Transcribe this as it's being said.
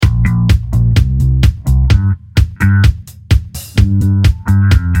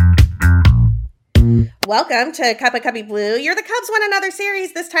Welcome to Cup of Cubby Blue. You're the Cubs won another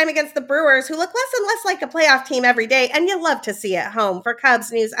series, this time against the Brewers, who look less and less like a playoff team every day, and you love to see it home. For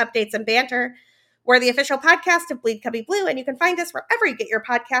Cubs news, updates, and banter, we're the official podcast of Bleed Cubby Blue, and you can find us wherever you get your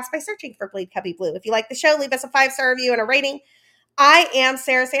podcast by searching for Bleed Cubby Blue. If you like the show, leave us a 5-star review and a rating. I am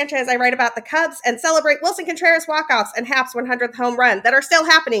Sarah Sanchez. I write about the Cubs and celebrate Wilson Contreras walkoffs and Hap's 100th home run that are still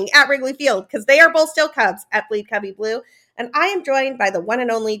happening at Wrigley Field because they are both still Cubs at Bleed Cubby Blue. And I am joined by the one and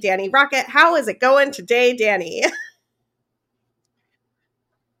only Danny Rocket. How is it going today, Danny?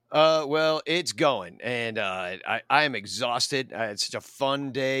 Well, it's going, and I am exhausted. I had such a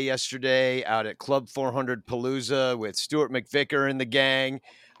fun day yesterday out at Club 400 Palooza with Stuart McVicker and the gang.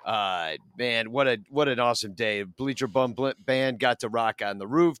 Man, what an awesome day! Bleacher Bum Band got to rock on the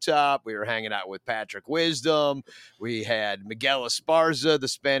rooftop. We were hanging out with Patrick Wisdom. We had Miguel Esparza, the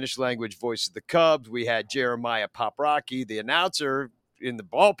Spanish language voice of the Cubs. We had Jeremiah Paprocki, the announcer in the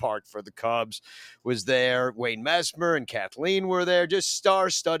ballpark for the Cubs, was there. Wayne Messmer and Kathleen were there. Just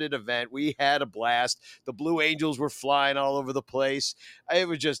star-studded event. We had a blast. The Blue Angels were flying all over the place. It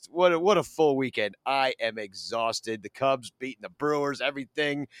was just what a full weekend. I am exhausted. The Cubs beating the Brewers.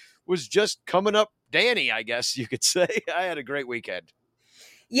 Everything was just coming up Danny, I guess you could say. I had a great weekend.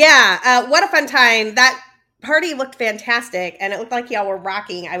 Yeah, what a fun time. That party looked fantastic, and it looked like y'all were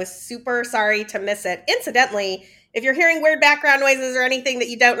rocking. I was super sorry to miss it. Incidentally, if you're hearing weird background noises or anything that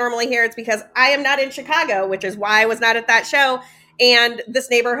you don't normally hear, it's because I am not in Chicago, which is why I was not at that show. And this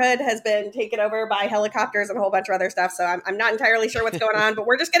neighborhood has been taken over by helicopters and a whole bunch of other stuff. So I'm not entirely sure what's going on, but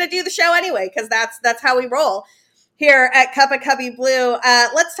we're just going to do the show anyway, because that's how we roll here at Cup of Cubby Blue.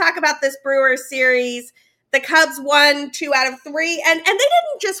 Let's talk about this Brewers series. The Cubs won 2 out of 3, and they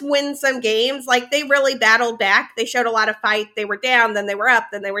didn't just win some games. Like, they really battled back. They showed a lot of fight. They were down, then they were up,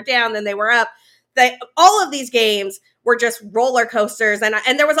 then they were down, then they were up. All of these games were just roller coasters, and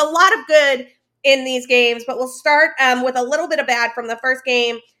there was a lot of good in these games, but we'll start with a little bit of bad from the first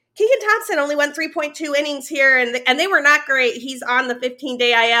game. Keegan Thompson only went 3.2 innings here, and they were not great. He's on the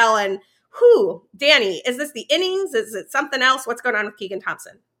 15-day IL, and Danny, is this the innings? Is it something else? What's going on with Keegan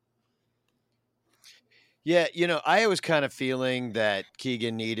Thompson? Yeah, I was kind of feeling that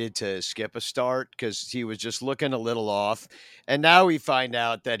Keegan needed to skip a start because he was just looking a little off. And now we find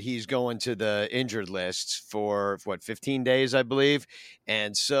out that he's going to the injured list for, 15 days, I believe.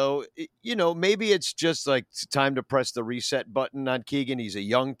 And so, maybe it's just like time to press the reset button on Keegan. He's a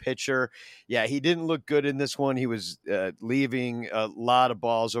young pitcher. Yeah, he didn't look good in this one. He was leaving a lot of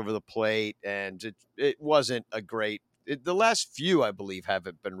balls over the plate, and it wasn't a great. The last few, I believe,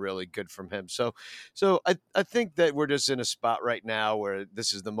 haven't been really good from him. So I think that we're just in a spot right now where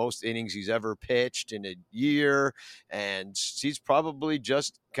this is the most innings he's ever pitched in a year, and he's probably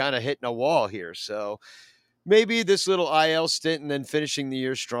just kind of hitting a wall here. So maybe this little IL stint and then finishing the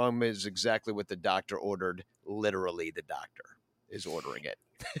year strong is exactly what the doctor ordered. Literally, the doctor is ordering it.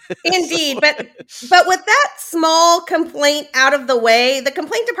 Indeed, but with that small complaint out of the way, the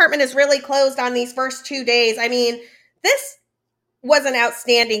complaint department is really closed on these first 2 days. I mean, this was an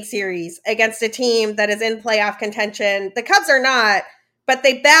outstanding series against a team that is in playoff contention. The Cubs are not, but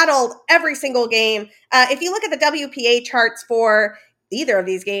they battled every single game. If you look at the WPA charts for either of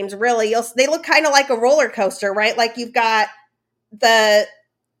these games, really, they look kind of like a roller coaster, right? Like you've got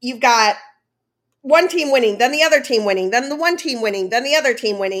one team winning, then the other team winning, then the one team winning, then the other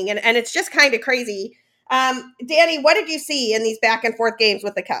team winning, and it's just kind of crazy. Danny, what did you see in these back and forth games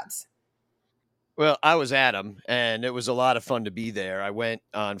with the Cubs? Well, I was at them, and it was a lot of fun to be there. I went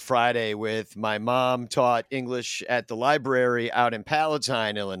on Friday with my mom, taught English at the library out in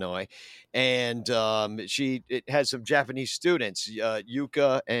Palatine, Illinois, and it had some Japanese students.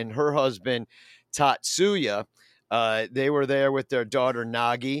 Yuka and her husband, Tatsuya, they were there with their daughter,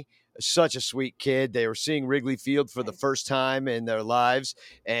 Nagi. Such a sweet kid. They were seeing Wrigley Field for the first time in their lives,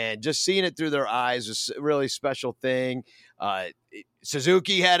 and just seeing it through their eyes was a really special thing.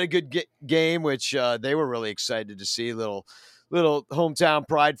 Suzuki had a good game, which they were really excited to see. Little hometown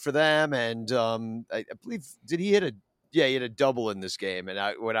pride for them, and I believe he hit a double in this game.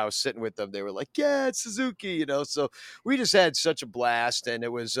 And when I was sitting with them, they were like, "Yeah, it's Suzuki," So we just had such a blast, and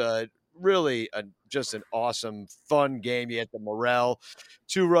it was really just an awesome, fun game. You had the Morel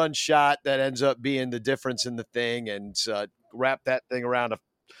 2-run shot that ends up being the difference in the thing, and wrap that thing around a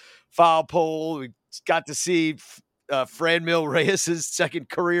foul pole. We got to see Franmil Reyes' second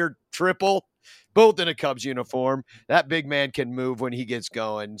career triple, both in a Cubs uniform. That big man can move when he gets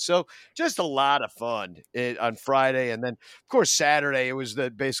going. So just a lot of fun on Friday. And then, of course, Saturday, it was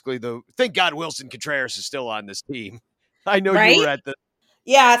thank God Wilson Contreras is still on this team. I know right? You were at the.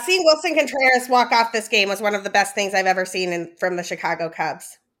 Yeah, seeing Wilson Contreras walk off this game was one of the best things I've ever seen from the Chicago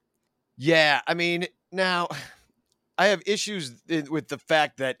Cubs. Yeah, I mean, Now, I have issues with the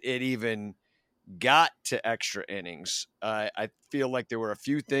fact that it even got to extra innings. I feel like there were a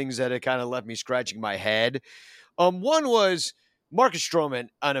few things that had kind of left me scratching my head. One was Marcus Stroman,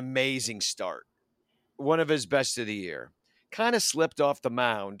 an amazing start, one of his best of the year. Kind of slipped off the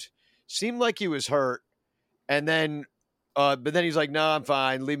mound, seemed like he was hurt, and then, but then he's like, "No, I'm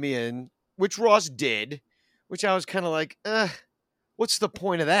fine. Leave me in," which Ross did, which I was kind of like, what's the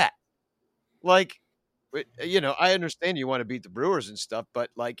point of that? Like, I understand you want to beat the Brewers and stuff, but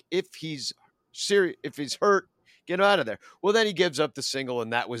like, if he's serious, if he's hurt, get him out of there. Well, then he gives up the single,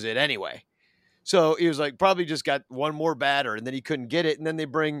 and that was it anyway. So he was like, probably just got one more batter, and then he couldn't get it, and then they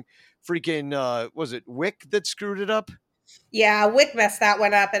bring freaking was it Wick that screwed it up? Yeah, Wick messed that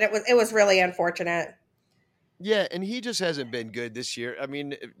one up, and it was really unfortunate. Yeah, and he just hasn't been good this year. I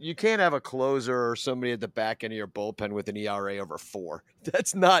mean, you can't have a closer or somebody at the back end of your bullpen with an ERA over 4.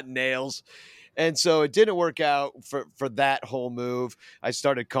 That's not nails. And so it didn't work out for that whole move. I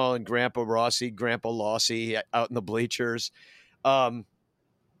started calling Grandpa Rossi, Grandpa Lossy out in the bleachers.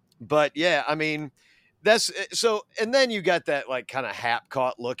 But yeah, I mean, that's so. And then you got that like kind of hap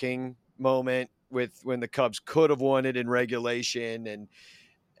caught looking moment with when the Cubs could have won it in regulation. And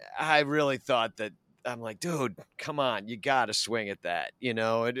I really thought that I'm like, dude, come on, you got to swing at that.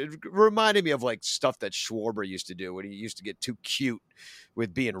 It reminded me of like stuff that Schwarber used to do when he used to get too cute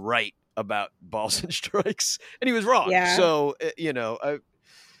with being right about balls and strikes, and he was wrong. Yeah. So,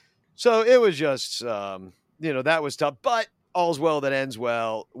 so it was just, that was tough, but all's well that ends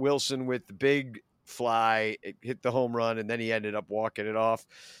well. Wilson with the big fly, it hit the home run, and then he ended up walking it off.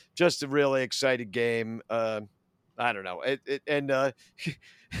 Just a really exciting game. I don't know.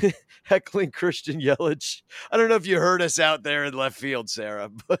 Heckling Christian Yelich. I don't know if you heard us out there in left field, Sarah,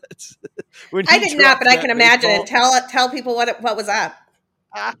 but when I did not, but I can imagine. Tell people what was up.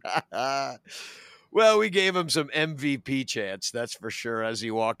 Well, we gave him some MVP chance, that's for sure, as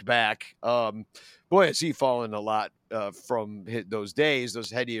he walked back. Boy, has he fallen a lot from those days,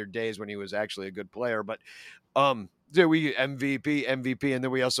 those headier days when he was actually a good player. But we MVP, and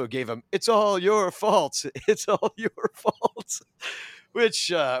then we also gave him "It's all your fault. It's all your fault,"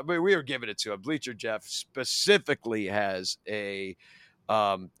 which we were giving it to him. Bleacher Jeff specifically has a,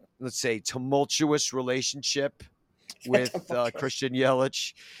 let's say, tumultuous relationship with Christian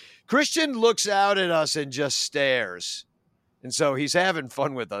Yelich. Christian looks out at us and just stares. And so he's having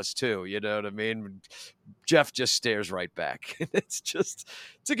fun with us too. You know what I mean? Jeff just stares right back. It's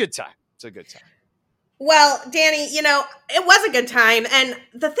a good time. It's a good time. Well, Danny, it was a good time. And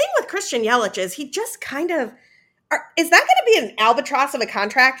the thing with Christian Yelich is he just kind of, is that going to be an albatross of a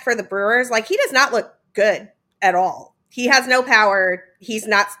contract for the Brewers? Like, he does not look good at all. He has no power. He's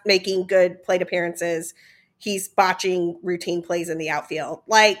not making good plate appearances. He's botching routine plays in the outfield.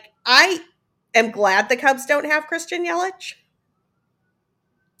 Like, I am glad the Cubs don't have Christian Yelich.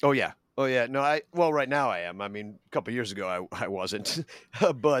 Oh, yeah. No, right now I am. I mean, a couple of years ago I wasn't,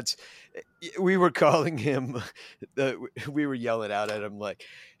 but we were calling him, we were yelling out at him like,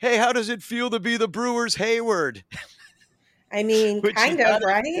 "Hey, how does it feel to be the Brewers Hayward?" I mean, kind of,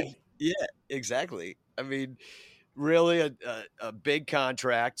 right? Yeah, exactly. I mean, really a big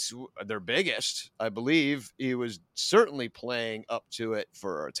contract, their biggest, I believe. He was certainly playing up to it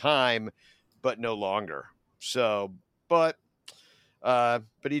for a time, but no longer. So, but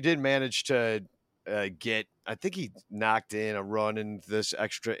he did manage to get, I think he knocked in a run in this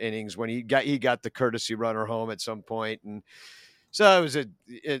extra innings when he got the courtesy runner home at some point. And so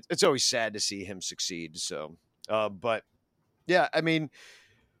it's always sad to see him succeed. So, but yeah, I mean,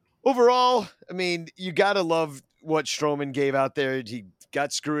 overall, I mean, you got to love what Stroman gave out there. He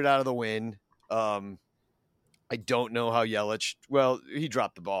got screwed out of the win. I don't know how Yelich, he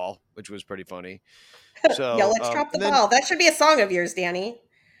dropped the ball, which was pretty funny. So Yelich dropped the ball. That should be a song of yours, Danny.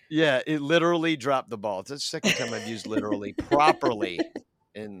 Yeah, it literally dropped the ball. It's the second time I've used literally properly,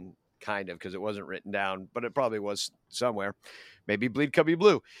 and kind of, because it wasn't written down, but it probably was somewhere. Maybe Bleed Cubby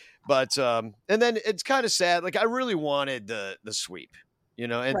Blue. But and then it's kind of sad. Like, I really wanted the sweep,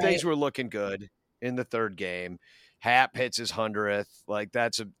 and right. Things were looking good in the third game. Hap hits his 100th. Like,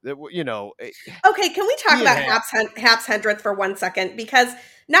 that's Okay, can we talk about Hap's 100th for 1 second? Because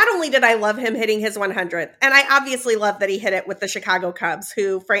not only did I love him hitting his 100th, and I obviously love that he hit it with the Chicago Cubs,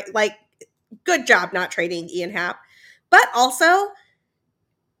 who, good job not trading Ian Happ. But also,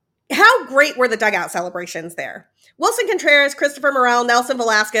 how great were the dugout celebrations there? Wilson Contreras, Christopher Morel, Nelson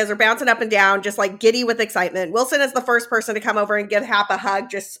Velasquez are bouncing up and down, just like giddy with excitement. Wilson is the first person to come over and give Hap a hug,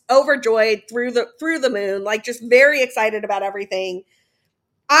 just overjoyed through the moon, like just very excited about everything.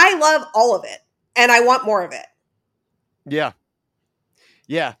 I love all of it, and I want more of it. Yeah.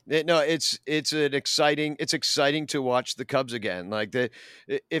 Yeah, it's exciting to watch the Cubs again. Like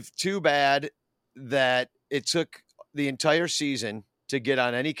if too bad that it took the entire season to get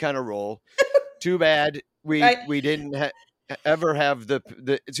on any kind of roll. Too bad Right? we didn't ever have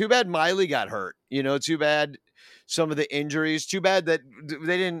the. Too bad Miley got hurt. Too bad some of the injuries. Too bad that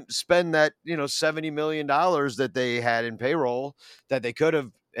they didn't spend that $70 million that they had in payroll that they could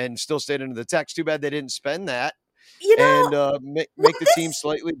have and still stayed under the tax. Too bad they didn't spend that You know, and what make the team this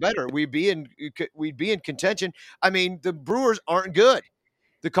slightly better. We'd be in contention. I mean, the Brewers aren't good.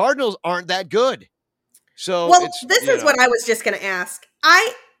 The Cardinals aren't that good. So Well, it's this is what I was just going to ask.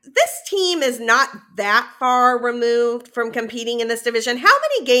 This team is not that far removed from competing in this division. How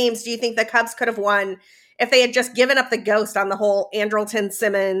many games do you think the Cubs could have won if they had just given up the ghost on the whole Andrelton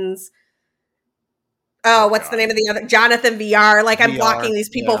Simmons? Oh, what's the God. name of the other Jonathan VR? Like I'm VR, blocking these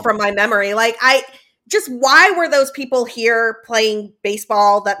people yeah. from my memory. Like why were those people here playing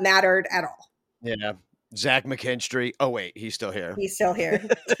baseball that mattered at all? Yeah. Zach McKinstry. Oh wait, he's still here. He's still here.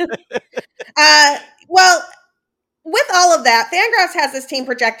 Well, with all of that, Fangraphs has this team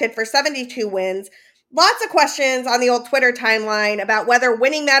projected for 72 wins. Lots of questions on the old Twitter timeline about whether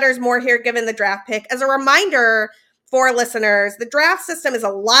winning matters more here given the draft pick. As a reminder for listeners, the draft system is a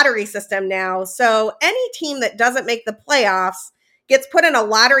lottery system now. So any team that doesn't make the playoffs gets put in a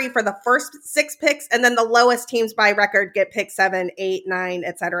lottery for the first 6 picks, and then the lowest teams by record get pick 7, 8, 9,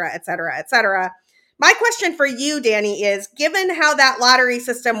 et cetera, et cetera, et cetera. My question for you, Danny, is given how that lottery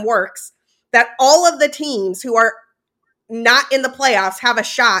system works, that all of the teams who are not in the playoffs have a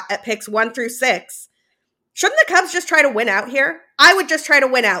shot at picks 1 through 6. Shouldn't the Cubs just try to win out here? I would just try to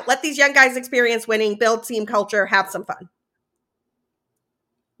win out. Let these young guys experience winning, build team culture, have some fun.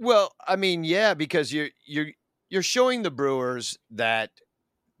 Well, I mean, yeah, because you're showing the Brewers that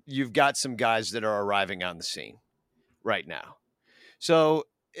you've got some guys that are arriving on the scene right now. So,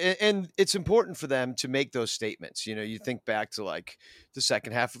 and it's important for them to make those statements. You think back to like the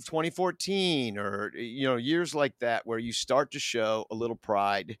second half of 2014 or, years like that, where you start to show a little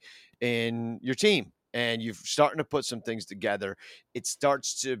pride in your team and you're starting to put some things together. It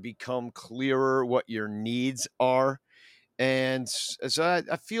starts to become clearer what your needs are. And so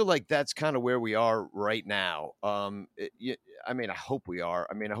I feel like that's kind of where we are right now. I mean, I hope we are.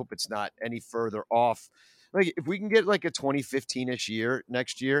 I mean, I hope it's not any further off. Like, if we can get like a 2015-ish year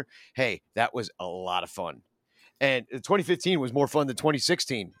next year, hey, that was a lot of fun. And 2015 was more fun than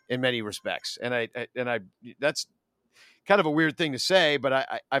 2016 in many respects. And I that's kind of a weird thing to say,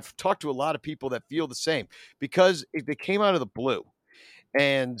 but I've talked to a lot of people that feel the same because they came out of the blue.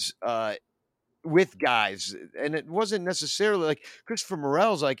 And with guys, and it wasn't necessarily like Christopher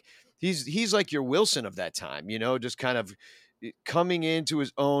Morel's like he's like your Wilson of that time, just kind of coming into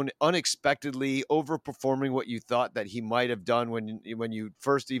his own unexpectedly, overperforming what you thought that he might have done when you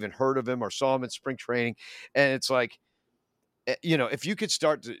first even heard of him or saw him in spring training. And it's like, if you could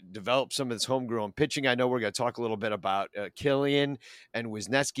start to develop some of this homegrown pitching. I know we're going to talk a little bit about Killian and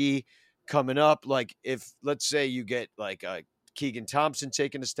Wisniewski coming up. Like, if let's say you get like Keegan Thompson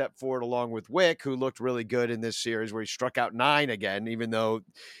taking a step forward along with Wick, who looked really good in this series where he struck out 9 again, even though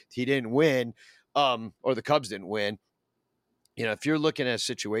he didn't win, or the Cubs didn't win. If you're looking at a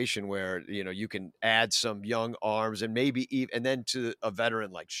situation where, you can add some young arms and maybe even, and then to a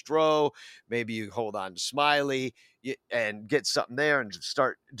veteran like Stroh, maybe you hold on to Smiley and get something there and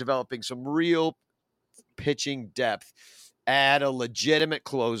start developing some real pitching depth, add a legitimate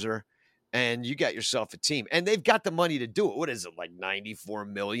closer, and you got yourself a team. And they've got the money to do it. What is it, like $94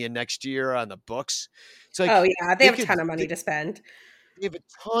 million next year on the books? It's like, oh yeah, they have a ton of money to spend. They have a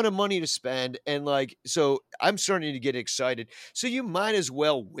ton of money to spend, and so I'm starting to get excited. So you might as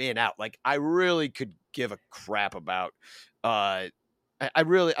well win out. Like, I really could give a crap about. I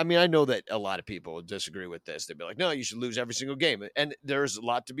mean, I know that a lot of people would disagree with this. They'd be like, "No, you should lose every single game," and there's a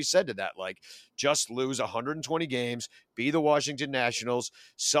lot to be said to that. Like, just lose 120 games, be the Washington Nationals,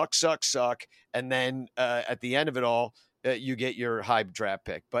 suck, and then at the end of it all, you get your high draft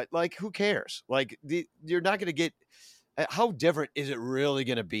pick. But like, who cares? Like, you're not going to get. How different is it really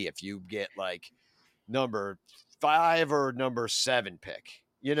going to be if you get like number 5 or number 7 pick,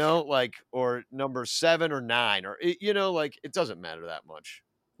 or number 7 or 9, or, like, it doesn't matter that much.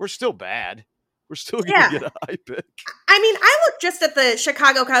 We're still bad. We're still going to get a high pick. I mean, I look just at the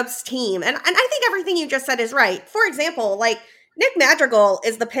Chicago Cubs team, and I think everything you just said is right. For example, like Nick Madrigal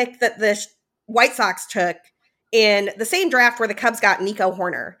is the pick that the White Sox took in the same draft where the Cubs got Nico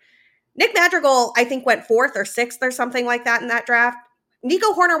Horner. Nick Madrigal, I think, went 4th or 6th or something like that in that draft.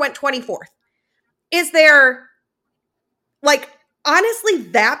 Nico Horner went 24th. Is there, like, honestly,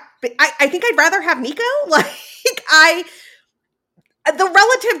 I think I'd rather have Nico. Like, The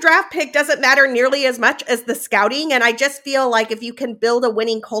relative draft pick doesn't matter nearly as much as the scouting. And I just feel like if you can build a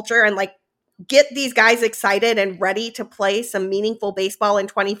winning culture and like get these guys excited and ready to play some meaningful baseball in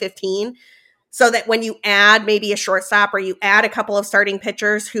 2015, so that when you add maybe a shortstop or you add a couple of starting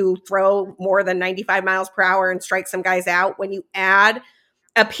pitchers who throw more than 95 miles per hour and strike some guys out, when you add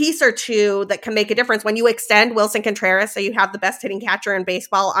a piece or two that can make a difference, when you extend Wilson Contreras so you have the best hitting catcher in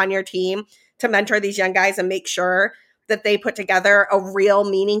baseball on your team to mentor these young guys and make sure that they put together a real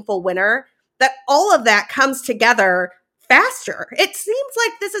meaningful winner, that all of that comes together faster. It seems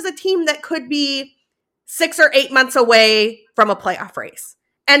like this is a team that could be 6 or 8 months away from a playoff race.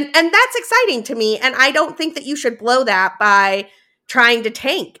 And that's exciting to me. And I don't think that you should blow that by trying to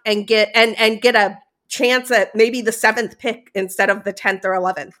tank and get a chance at maybe the 7th pick instead of the 10th or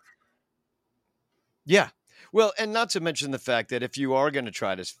 11th. Yeah. Well, and not to mention the fact that if you are going to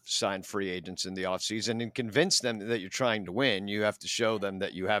try to sign free agents in the offseason and convince them that you're trying to win, you have to show them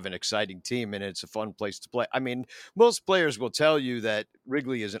that you have an exciting team and it's a fun place to play. I mean, most players will tell you that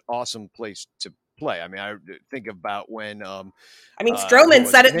Wrigley is an awesome place to play. I mean, I think about when Stroman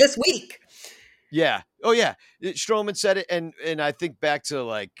said it this week. Yeah. Oh, yeah. Stroman said it, and I think back to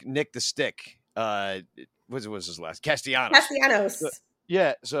like Nick the Stick. What was his last? Castellanos.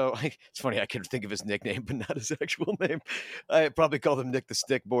 Yeah, so it's funny. I can think of his nickname, but not his actual name. I probably called him Nick the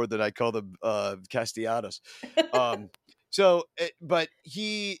Stick more than I called him Castellanos. But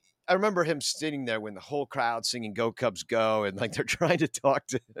I remember him sitting there when the whole crowd singing "Go Cubs Go" and like they're trying to talk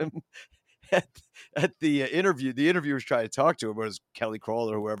to him at the interview. The interviewers trying to talk to him, or it was Kelly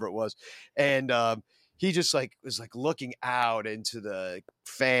Crawler or whoever it was, and he just like was like looking out into the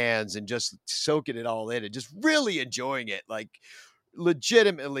fans and just soaking it all in and just really enjoying it, like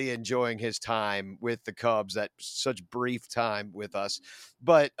legitimately enjoying his time with the Cubs, that such brief time with us.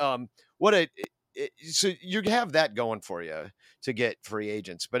 But so you have that going for you to get free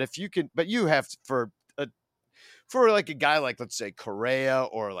agents. But if you can, but you have for like a guy like, let's say, Correa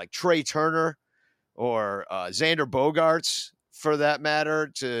or like Trey Turner or Xander Bogaerts, for that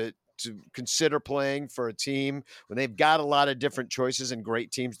matter, to consider playing for a team when they've got a lot of different choices and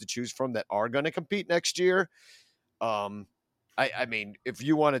great teams to choose from that are going to compete next year. I mean, if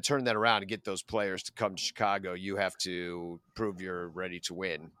you want to turn that around and get those players to come to Chicago, you have to prove you're ready to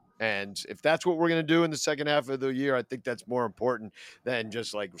win. And if that's what we're going to do in the second half of the year, I think that's more important than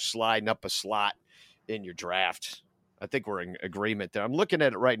just like sliding up a slot in your draft. I think we're in agreement there. I'm looking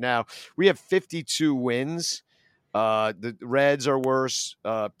at it right now. We have 52 wins. The Reds are worse.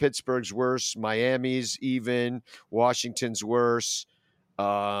 Pittsburgh's worse. Miami's even. Washington's worse.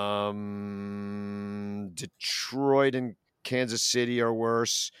 Detroit and Kansas City are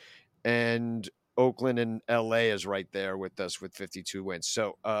worse, and Oakland and LA is right there with us with 52 wins.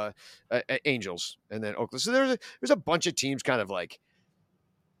 So Angels and then Oakland. So there's a bunch of teams kind of like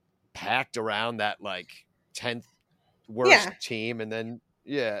packed around that like 10th worst team, and then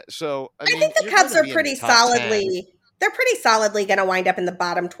so I mean, think the Cubs are pretty solidly. 10. They're pretty solidly going to wind up in the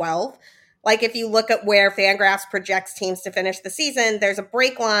bottom 12. Like if you look at where Fangraphs projects teams to finish the season, there's a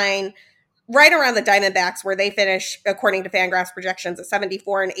break line right around the Diamondbacks where they finish, according to Fangraphs projections, at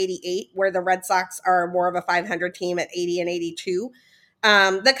 74 and 88, where the Red Sox are more of a 500 team at 80 and 82.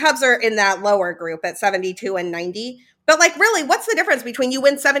 The Cubs are in that lower group at 72 and 90. But like, really, what's the difference between you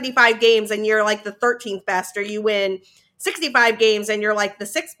win 75 games and you're like the 13th best, or you win 65 games and you're like the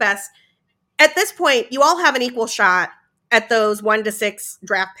 6th best? At this point, you all have an equal shot at those 1 to 6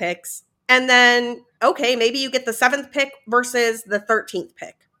 draft picks. And then, okay, maybe you get the 7th pick versus the 13th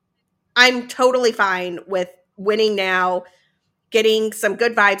pick. I'm totally fine with winning now, getting some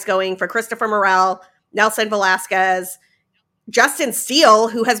good vibes going for Christopher Morel, Nelson Velasquez, Justin Steele,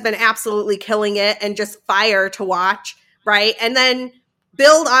 who has been absolutely killing it and just fire to watch, right? And then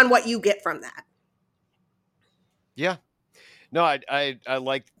build on what you get from that. Yeah. No, I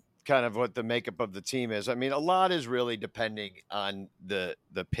like kind of what the makeup of the team is. I mean, a lot is really depending on the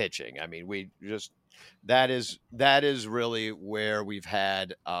pitching. I mean, we just that is really where we've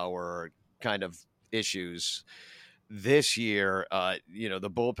had our kind of issues this year. The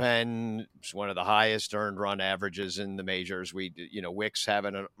bullpen is one of the highest earned run averages in the majors. Wick's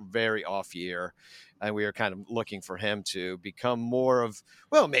having a very off year, and we are kind of looking for him to become more of,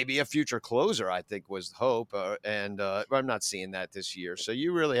 well, maybe a future closer, I think was the hope. And I'm not seeing that this year. So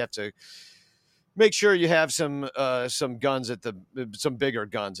you really have to make sure you have some guns some bigger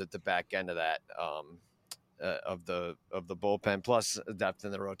guns at the back end of that. Of the bullpen, plus depth in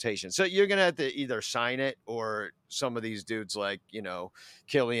the rotation. So you're going to have to either sign it, or some of these dudes like,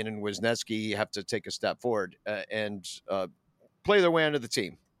 Killian and Wisniewski have to take a step forward and play their way onto the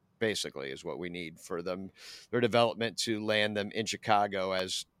team. basically, is what we need for their development to land them in Chicago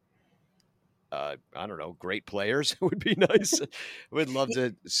as I don't know, great players. It would be nice. We'd love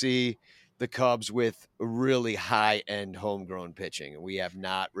to see the Cubs with really high end homegrown pitching. We have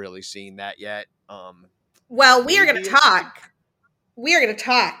not really seen that yet. Well, we are going Maybe to in talk. We are going to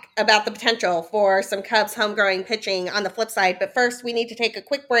talk about the potential for some Cubs homegrown pitching on the flip side. But first, we need to take a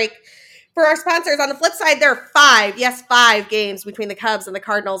quick break for our sponsors. On the flip side, there are five games between the Cubs and the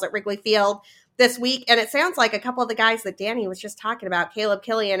Cardinals at Wrigley Field this week. And it sounds like a couple of the guys that Danny was just talking about, Caleb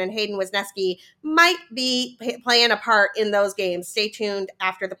Killian and Hayden Wisniewski, might be playing a part in those games. Stay tuned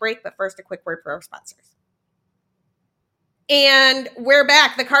after the break. But first, a quick word for our sponsors. And we're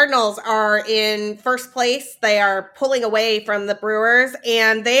back. The Cardinals are in first place. They are pulling away from the Brewers,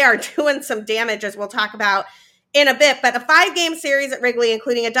 and they are doing some damage, as we'll talk about in a bit. But a 5-game series at Wrigley,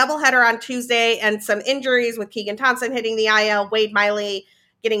 including a doubleheader on Tuesday and some injuries with Keegan Thompson hitting the IL, Wade Miley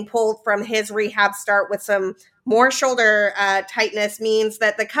getting pulled from his rehab start with some more shoulder tightness, means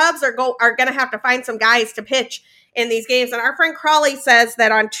that the Cubs are going to have to find some guys to pitch in these games. And our friend Crawley says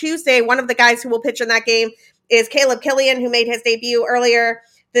that on Tuesday, one of the guys who will pitch in that game is Caleb Killian, who made his debut earlier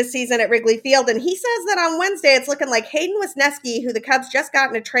this season at Wrigley Field. And he says that on Wednesday, it's looking like Hayden Wisniewski, who the Cubs just got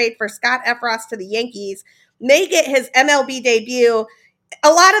in a trade for Scott Effross to the Yankees, may get his MLB debut.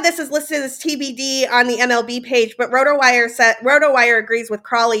 A lot of this is listed as TBD on the MLB page, but RotoWire agrees with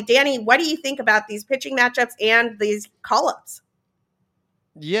Crawley. Danny, what do you think about these pitching matchups and these call-ups?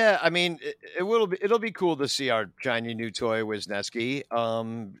 Yeah, I mean, it'll be cool to see our shiny new toy Wisniewski.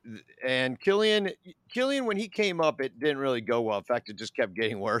 And Killian, when he came up, it didn't really go well. In fact, it just kept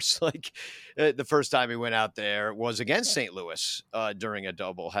getting worse. Like the first time he went out there was against St. Louis during a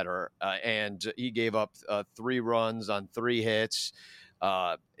doubleheader, and he gave up 3 runs on 3 hits.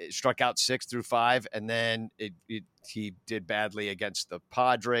 It struck out 6 through 5, and then he did badly against the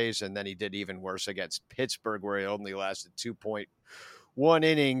Padres, and then he did even worse against Pittsburgh, where he only lasted 2.1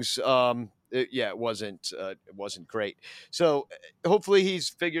 innings. It wasn't great. So hopefully he's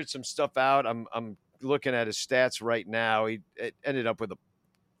figured some stuff out. I'm looking at his stats right now. He ended up with a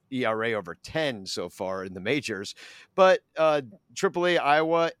ERA over 10 so far in the majors, but AAA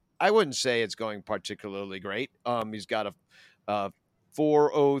Iowa, I wouldn't say it's going particularly great. He's got a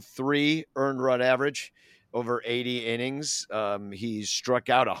 4.03 earned run average over 80 innings. He's struck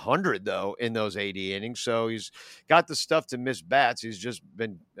out 100 though in those 80 innings, so he's got the stuff to miss bats. He's just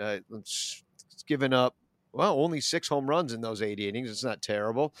been given up only 6 home runs in those 80 innings. It's not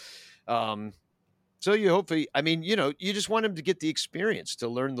terrible. So you hopefully, I mean, you just want him to get the experience to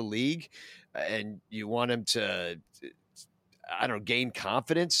learn the league, and you want him to, I don't know, gain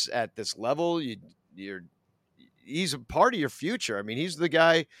confidence at this level. He's a part of your future. I mean, he's the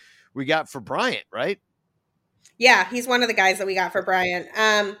guy we got for Bryant, right? Yeah, he's one of the guys that we got for Bryant.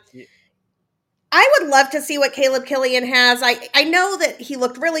 I would love to see what Caleb Killian has. I know that he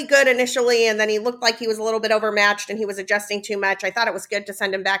looked really good initially, and then he looked like he was a little bit overmatched and he was adjusting too much. I thought it was good to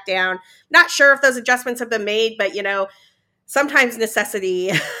send him back down. Not sure if those adjustments have been made, but sometimes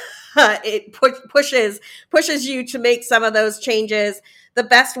necessity it pushes you to make some of those changes the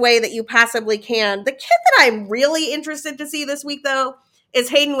best way that you possibly can. The kid that I'm really interested to see this week, though, is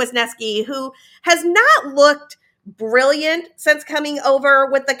Hayden Wisniewski, who has not looked brilliant since coming over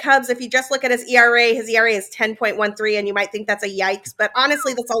with the Cubs. If you just look at his ERA is 10.13, and you might think that's a yikes, but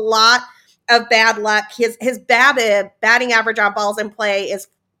honestly, that's a lot of bad luck. His BABIP, batting average on balls in play, is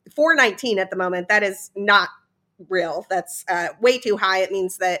 419 at the moment. That is not real. That's way too high. It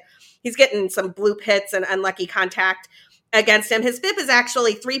means that he's getting some bloop hits and unlucky contact against him. His FIP is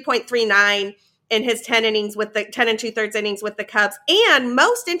actually 3.39 in his 10 innings with the 10 and 2/3 innings with the Cubs. And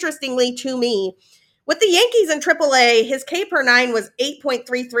most interestingly to me, with the Yankees in AAA, his K per 9 was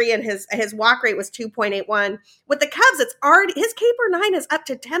 8.33 and his walk rate was 2.81. With the Cubs, it's already, his K per 9 is up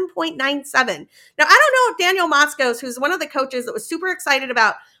to 10.97. Now, I don't know if Daniel Moskos, who's one of the coaches that was super excited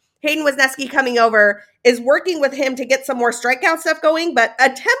about Hayden Wisniewski coming over, is working with him to get some more strikeout stuff going, but a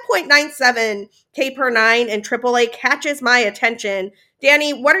 10.97 K per 9 in AAA catches my attention.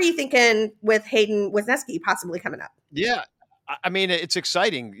 Danny, what are you thinking with Hayden Wisniewski possibly coming up? Yeah. I mean, it's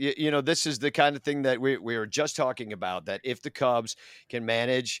exciting. This is the kind of thing that we were just talking about, that if the Cubs can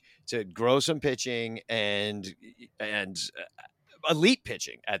manage to grow some pitching and elite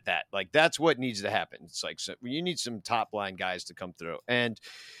pitching at that, like that's what needs to happen. It's like, so you need some top line guys to come through, and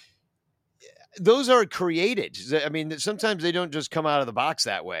those are created. I mean, sometimes they don't just come out of the box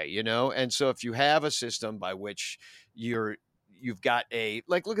that way, And so if you have a system by which you've got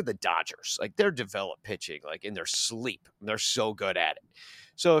look at the Dodgers, like they're developed pitching, like in their sleep. They're so good at it.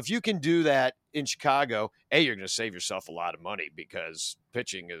 So if you can do that in Chicago, you're going to save yourself a lot of money because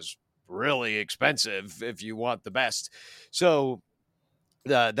pitching is really expensive if you want the best. So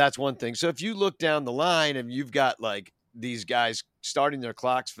that's one thing. So if you look down the line and you've got like these guys starting their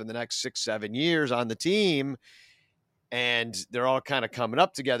clocks for the next 6-7 years on the team, and they're all kind of coming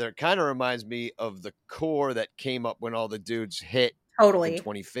up together, it kind of reminds me of the core that came up when all the dudes hit in Totally.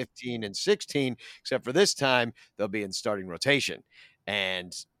 2015 and 16, except for this time they'll be in starting rotation,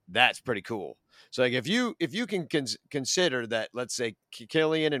 and that's pretty cool. So like if you can consider that, let's say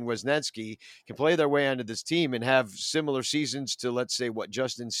Killian and Wisniewski can play their way onto this team and have similar seasons to, let's say, what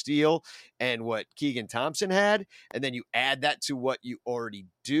Justin Steele and what Keegan Thompson had, and then you add that to what you already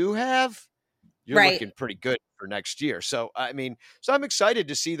do have, you're Right. looking pretty good for next year. So, I mean, so I'm excited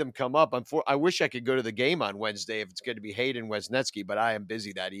to see them come up. I wish I could go to the game on Wednesday if it's going to be Hayden Wesnetzky, but I am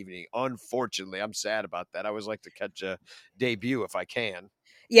busy that evening. Unfortunately, I'm sad about that. I always like to catch a debut if I can.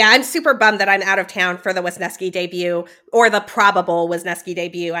 Yeah, I'm super bummed that I'm out of town for the Wisniewski debut or the probable Wisniewski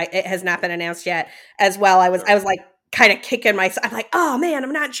debut. It has not been announced yet. As well, I was like kind of kicking myself. I'm like, oh man,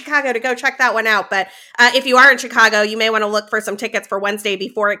 I'm not in Chicago to go check that one out. But if you are in Chicago, you may want to look for some tickets for Wednesday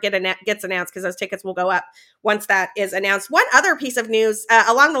before it gets announced, because those tickets will go up once that is announced. One other piece of news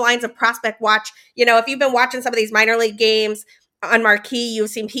along the lines of Prospect Watch, if you've been watching some of these minor league games on Marquee, you've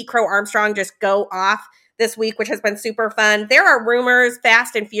seen Pete Crow Armstrong just go off this week, which has been super fun. There are rumors,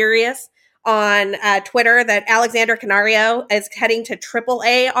 fast and furious, on Twitter that Alexander Canario is heading to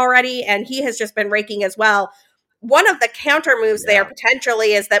AAA already, and he has just been raking as well. One of the counter moves there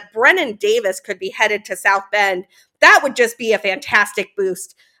potentially is that Brennan Davis could be headed to South Bend. That would just be a fantastic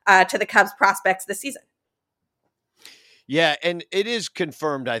boost to the Cubs prospects this season. Yeah, and it is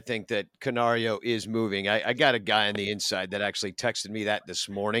confirmed, I think, that Canario is moving. I got a guy on the inside that actually texted me that this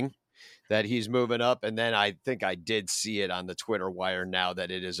morning, that he's moving up. And then I think I did see it on the Twitter wire now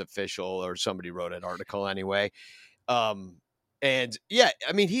that it is official, or somebody wrote an article anyway. And yeah,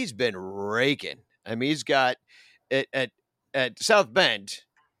 I mean, he's been raking. I mean, he's got at South Bend,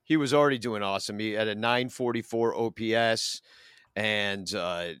 he was already doing awesome. He had a 944 OPS and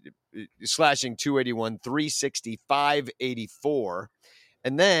slashing 281, 365, 84.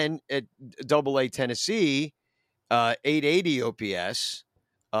 And then at AA Tennessee, 880 OPS.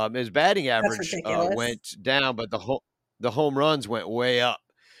 His batting average went down, but the home runs went way up.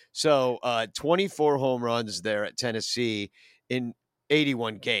 So 24 home runs there at Tennessee in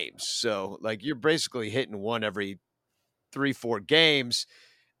 81 games. So like you're basically hitting one every 3-4 games.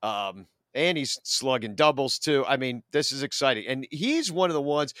 And he's slugging doubles too. I mean, this is exciting. And he's one of the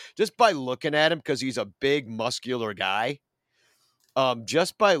ones, just by looking at him, because he's a big muscular guy.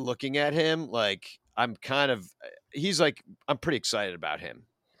 Just by looking at him, like I'm pretty excited about him.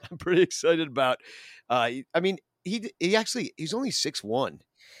 I'm pretty excited about, I mean, he's only 6'1".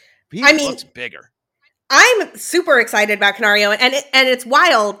 He looks bigger. I'm super excited about Canario, and it's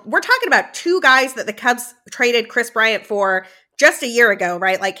wild. We're talking about two guys that the Cubs traded Chris Bryant for just a year ago,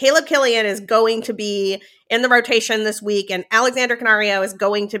 right? Like Caleb Killian is going to be in the rotation this week, and Alexander Canario is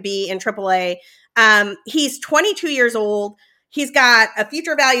going to be in AAA. He's 22 years old. He's got a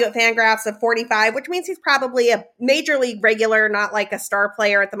future value at Fangraphs of 45, which means he's probably a major league regular, not like a star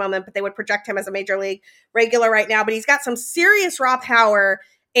player at the moment, but they would project him as a major league regular right now. But he's got some serious raw power.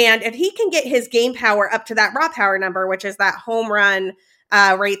 And if he can get his game power up to that raw power number, which is that home run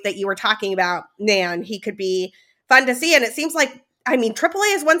rate that you were talking about, man, he could be fun to see. And it seems like, I mean,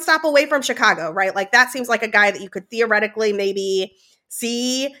 AAA is one stop away from Chicago, right? Like that seems like a guy that you could theoretically maybe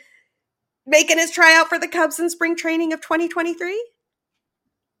see making his tryout for the Cubs in spring training of 2023.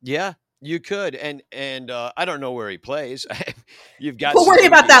 Yeah, you could. And I don't know where he plays. You've got We'll worry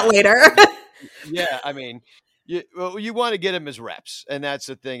about that later. Yeah, I mean, you want to get him his reps, and that's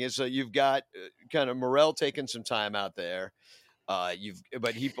the thing. Is you've got kind of Morel taking some time out there.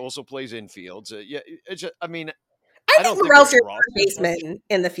 But he also plays infield. So yeah, I mean, I think Morel's your third baseman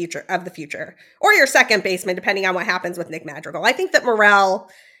in the future, or your second baseman, depending on what happens with Nick Madrigal. I think that Morel,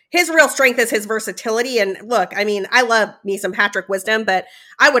 his real strength is his versatility. And look, I mean, I love me some Patrick Wisdom, but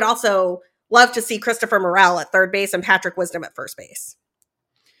I would also love to see Christopher Morel at third base and Patrick Wisdom at first base.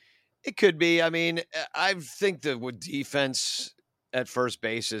 It could be. I mean, I think that with defense at first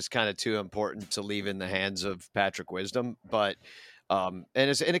base is kind of too important to leave in the hands of Patrick Wisdom, but and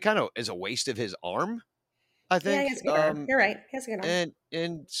it kind of is a waste of his arm, I think. Yeah, you're right. He has a good arm.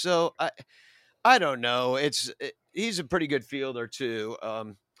 And so I don't know. He's a pretty good fielder too.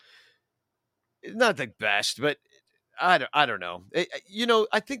 Not the best, but I don't know.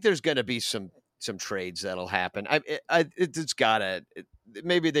 I think there's going to be some trades that'll happen. It's gotta.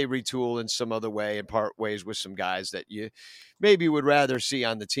 maybe they retool in some other way and part ways with some guys that you maybe would rather see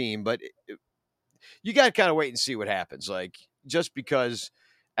on the team. But you got to kind of wait and see what happens. Like, just because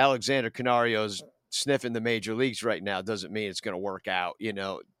Alexander Canario's sniffing the major leagues right now doesn't mean it's going to work out,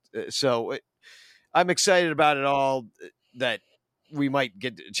 So I'm excited about it all, that we might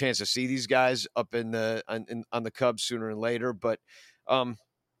get a chance to see these guys up in the on the Cubs sooner or later. But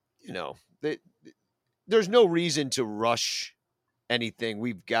you know, they, there's no reason to rush anything.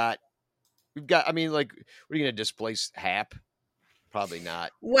 We've got. I mean, like, we're going to displace Hap? Probably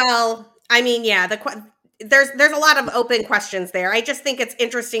not. Well, I mean, yeah, there's a lot of open questions there. I just think it's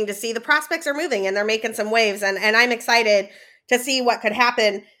interesting to see the prospects are moving and they're making some waves, and I'm excited to see what could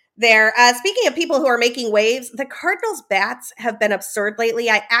happen there. Speaking of people who are making waves, the Cardinals bats have been absurd lately.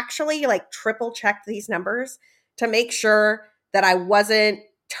 I actually triple checked these numbers to make sure that I wasn't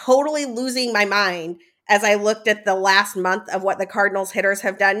totally losing my mind as I looked at the last month of what the Cardinals hitters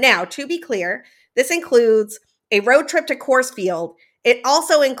have done. Now, to be clear, this includes a road trip to Coors Field. It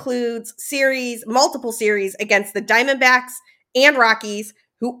also includes multiple series against the Diamondbacks and Rockies,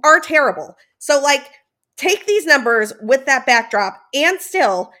 who are terrible. So, take these numbers with that backdrop, and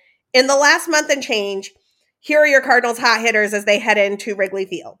still, in the last month and change, here are your Cardinals hot hitters as they head into Wrigley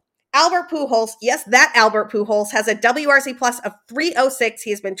Field. Albert Pujols, yes, that Albert Pujols has a WRC plus of 306. He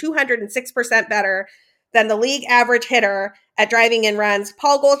has been 206% better than the league average hitter at driving in runs.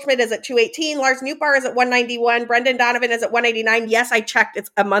 Paul Goldschmidt is at 218. Lars Nootbaar is at 191. Brendan Donovan is at 189. Yes, I checked.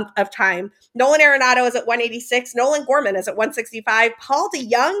 It's a month of time. Nolan Arenado is at 186. Nolan Gorman is at 165. Paul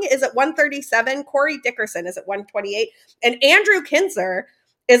DeYoung is at 137. Corey Dickerson is at 128. And Andrew Kinzer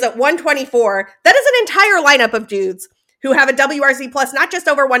is at 124. That is an entire lineup of dudes who have a WRC plus, not just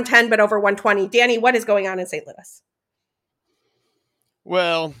over 110, but over 120. Danny, what is going on in St. Louis?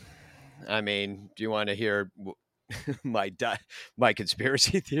 Well, I mean, do you want to hear my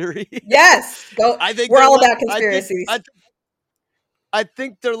conspiracy theory? Yes, go. I think we're all about conspiracies. I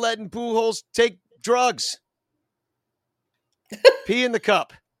think they're letting Pujols take drugs. Pee in the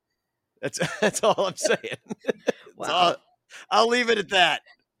cup. That's all I'm saying. Wow. I'll leave it at that.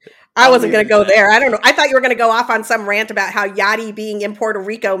 I wasn't going to go there. I don't know. I thought you were going to go off on some rant about how Yachty being in Puerto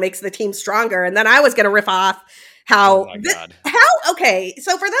Rico makes the team stronger, and then I was going to riff off how. Okay,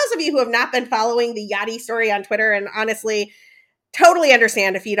 so for those of you who have not been following the Yachty story on Twitter, and honestly, totally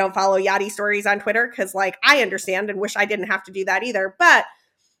understand if you don't follow Yachty stories on Twitter, because I understand and wish I didn't have to do that either. But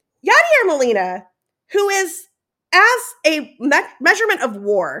Yadier Molina, who is, as a measurement of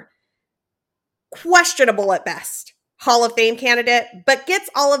WAR, questionable at best, Hall of Fame candidate, but gets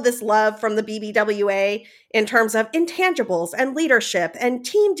all of this love from the BBWA in terms of intangibles and leadership and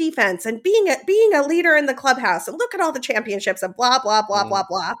team defense and being a leader in the clubhouse, and look at all the championships and blah, blah, blah, blah,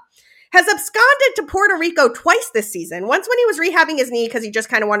 blah, has absconded to Puerto Rico twice this season. Once when he was rehabbing his knee because he just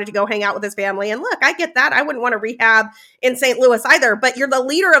kind of wanted to go hang out with his family. And look, I get that. I wouldn't want to rehab in St. Louis either, but you're the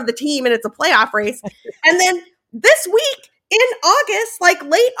leader of the team and it's a playoff race. And then this week in August,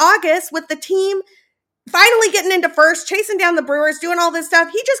 late August, with the team finally getting into first, chasing down the Brewers, doing all this stuff,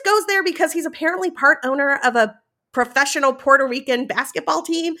 he just goes there because he's apparently part owner of a professional Puerto Rican basketball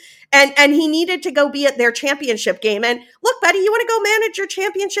team, and he needed to go be at their championship game. And look, buddy, you want to go manage your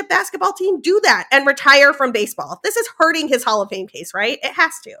championship basketball team? Do that and retire from baseball. This is hurting his Hall of Fame case, right? It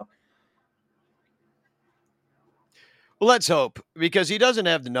has to. Well, let's hope, because he doesn't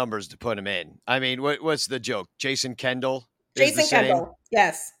have the numbers to put him in. I mean, what's the joke? Jason Kendall? Jason Kendall,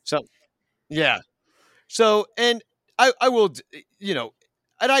 yes. So, yeah. So, and I will,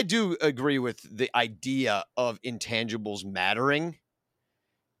 and I do agree with the idea of intangibles mattering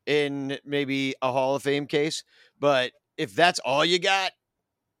in maybe a Hall of Fame case. But if that's all you got,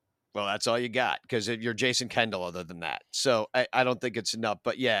 well, that's all you got, because you're Jason Kendall other than that. So I don't think it's enough.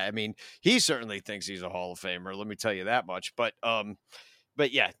 But yeah, I mean, he certainly thinks he's a Hall of Famer. Let me tell you that much. But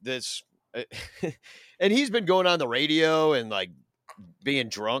yeah, this, and he's been going on the radio and being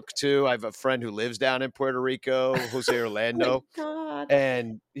drunk too. I have a friend who lives down in Puerto Rico, Jose Orlando,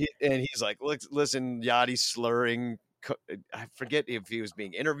 and he's like, listen, Yachty's slurring. I forget if he was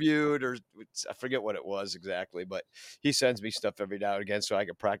being interviewed or I forget what it was exactly, but he sends me stuff every now and again so I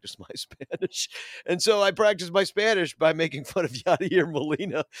can practice my Spanish. And so I practice my Spanish by making fun of Yadier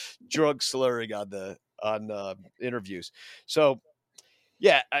Molina drunk slurring on interviews. So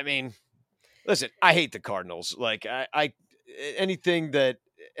yeah, I mean, listen, I hate the Cardinals. I anything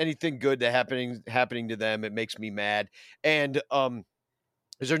good that happening to them, it makes me mad. And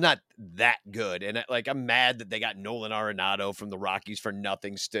because they're not that good. And I'm mad that they got Nolan Arenado from the Rockies for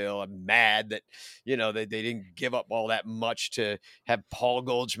nothing still. I'm mad that, they didn't give up all that much to have Paul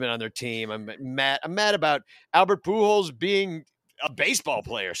Goldschmidt on their team. I'm mad about Albert Pujols being a baseball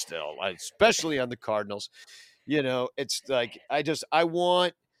player still, especially on the Cardinals. It's like I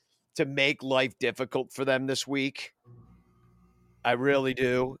want to make life difficult for them this week. I really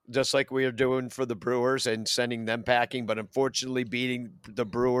do, just like we are doing for the Brewers and sending them packing. But unfortunately, beating the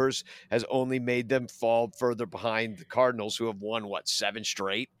Brewers has only made them fall further behind the Cardinals, who have won, 7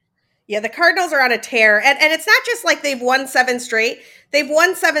 straight? Yeah, the Cardinals are on a tear. And it's not just like they've won 7 straight. They've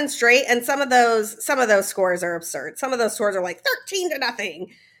won 7 straight, and some of those scores are absurd. Some of those scores are like 13-0.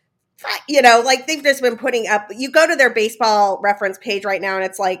 Like they've just been putting up. You go to their baseball reference page right now, and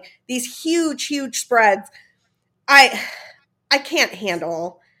it's like these huge, huge spreads. I can't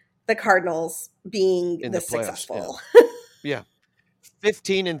handle the Cardinals being In the this playoffs. successful. Yeah.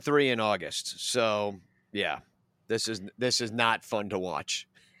 15-3 in August. So yeah, this is not fun to watch.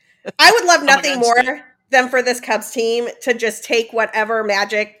 I would love nothing more it. than for this Cubs team to just take whatever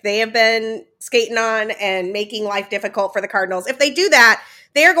magic they have been skating on and making life difficult for the Cardinals. If they do that,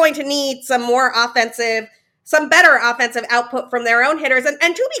 they are going to need some better offensive output from their own hitters. And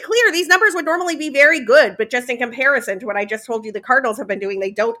to be clear, these numbers would normally be very good, but just in comparison to what I just told you the Cardinals have been doing,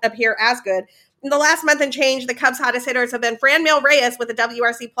 they don't appear as good. In the last month and change, the Cubs' hottest hitters have been Franmil Reyes with a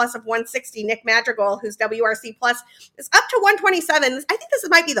WRC plus of 160, Nick Madrigal, whose WRC plus is up to 127. I think this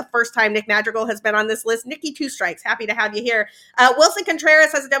might be the first time Nick Madrigal has been on this list. Nicky Two Strikes, happy to have you here. Wilson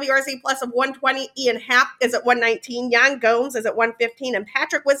Contreras has a WRC plus of 120. Ian Happ is at 119. Jan Gomes is at 115. And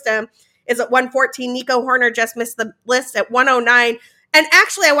Patrick Wisdom is at 114. Nico Horner just missed the list at 109. And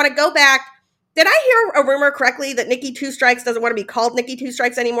actually, I want to go back. Did I hear a rumor correctly that Nicky Two Strikes doesn't want to be called Nicky Two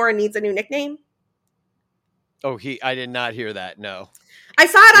Strikes anymore and needs a new nickname? Oh, I did not hear that. No. I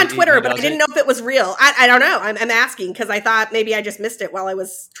saw it on Twitter, but I didn't know if it was real. I don't know. I'm asking because I thought maybe I just missed it while I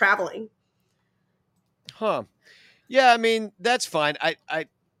was traveling. Huh. Yeah, I mean, that's fine.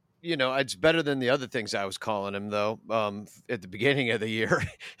 It's better than the other things I was calling him, though, at the beginning of the year.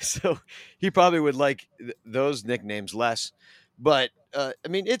 So he probably would like those nicknames less. But, I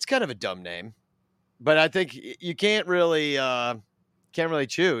mean, it's kind of a dumb name. But I think you can't really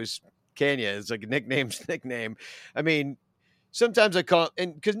choose, can you? It's like a nickname's nickname. I mean, sometimes I call,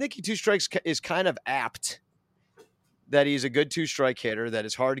 and because Nicky Two Strikes is kind of apt, that he's a good 2-strike hitter, that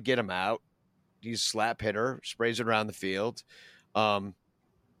it's hard to get him out. He's a slap hitter, sprays it around the field. Better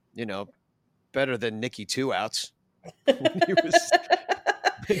than Nicky Two Outs. Call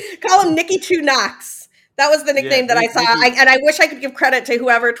him Nicky Two Knocks. That was the nickname that I saw. And I wish I could give credit to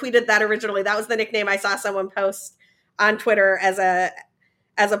whoever tweeted that originally. That was the nickname I saw someone post on Twitter as a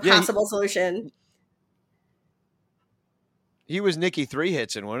possible solution. He was Nicky 3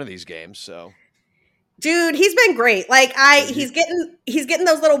 hits in one of these games, so. Dude, he's been great. Like he's getting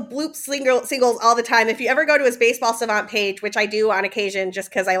those little bloop singles all the time. If you ever go to his Baseball Savant page, which I do on occasion, just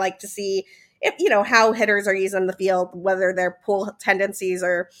because I like to see if how hitters are using the field, whether their pull tendencies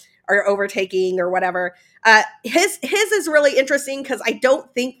are overtaking or whatever. His is really interesting because I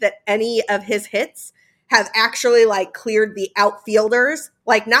don't think that any of his hits have actually like cleared the outfielders,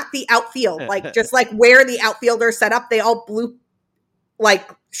 like not the outfield, like just like where the outfielders set up, they all bloop like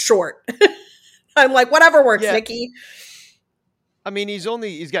short. I'm like, whatever works, yeah. Nicky. I mean, he's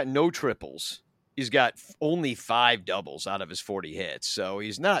got no triples. He's got only 5 doubles out of his 40 hits. So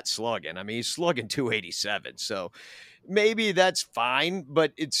he's not slugging. I mean, he's slugging 287. So maybe that's fine,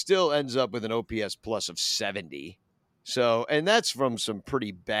 but it still ends up with an OPS plus of 70. So, and that's from some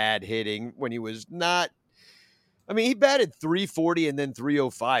pretty bad hitting when he was not. I mean, he batted 340 and then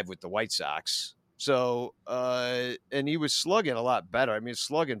 305 with the White Sox. So, and he was slugging a lot better. I mean,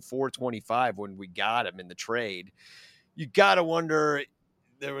 slugging 425 when we got him in the trade. You got to wonder,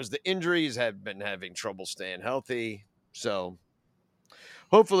 there was the injuries, have been having trouble staying healthy. So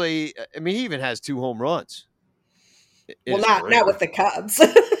hopefully, I mean, he even has 2 home runs. Well, not with the Cubs.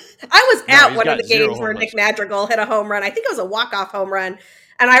 I was at one of the games where Nick Madrigal hit a home run. I think it was a walk-off home run.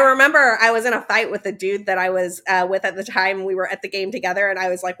 And I remember I was in a fight with the dude that I was with at the time. We were at the game together, and I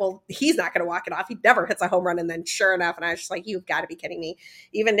was like, well, he's not going to walk it off. He never hits a home run. And then sure enough, and I was just like, you've got to be kidding me.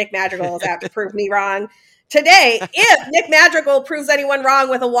 Even Nick Madrigal is out to prove me wrong. Today, if Nick Madrigal proves anyone wrong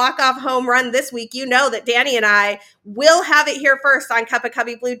with a walk-off home run this week, you know that Danny and I will have it here first on Cup of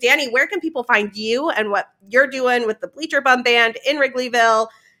Cubby Blue. Danny, where can people find you and what you're doing with the Bleacher Bum Band in Wrigleyville,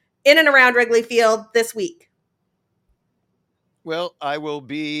 in and around Wrigley Field this week? Well, I will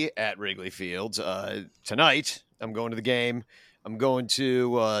be at Wrigley Field tonight. I'm going to the game. I'm going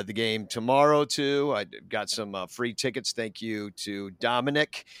to the game tomorrow, too. I got some free tickets. Thank you to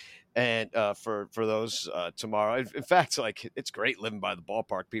Dominic and for those tomorrow. In fact, like, it's great living by the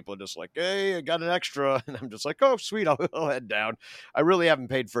ballpark. People are just like, hey, I got an extra. And I'm just like, oh, sweet, I'll head down. I really haven't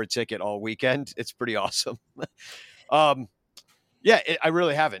paid for a ticket all weekend. It's pretty awesome. Yeah, I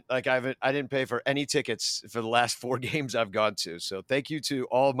really haven't. Like I didn't pay for any tickets for the last 4 games I've gone to. So thank you to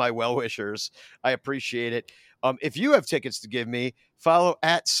all of my well-wishers. I appreciate it. If you have tickets to give me, follow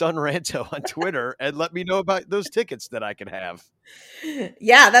at Sunranto on Twitter and let me know about those tickets that I can have.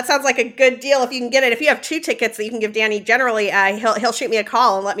 Yeah, that sounds like a good deal if you can get it. If you have 2 tickets that you can give Danny, generally he'll shoot me a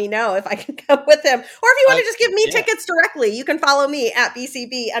call and let me know if I can go with him. Or if you want to just give me tickets directly, you can follow me at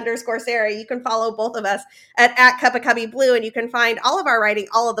BCB_Sarah. You can follow both of us at Cup of Cubby Blue, and you can find all of our writing,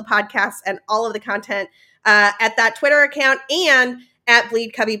 all of the podcasts, and all of the content at that Twitter account and at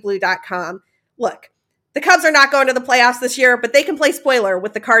bleedcubbyblue.com. Look, the Cubs are not going to the playoffs this year, but they can play spoiler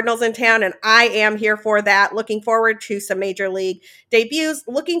with the Cardinals in town, and I am here for that. Looking forward to some major league debuts.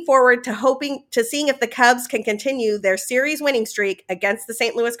 Looking forward to seeing if the Cubs can continue their series winning streak against the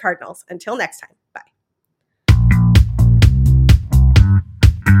St. Louis Cardinals. Until next time, bye.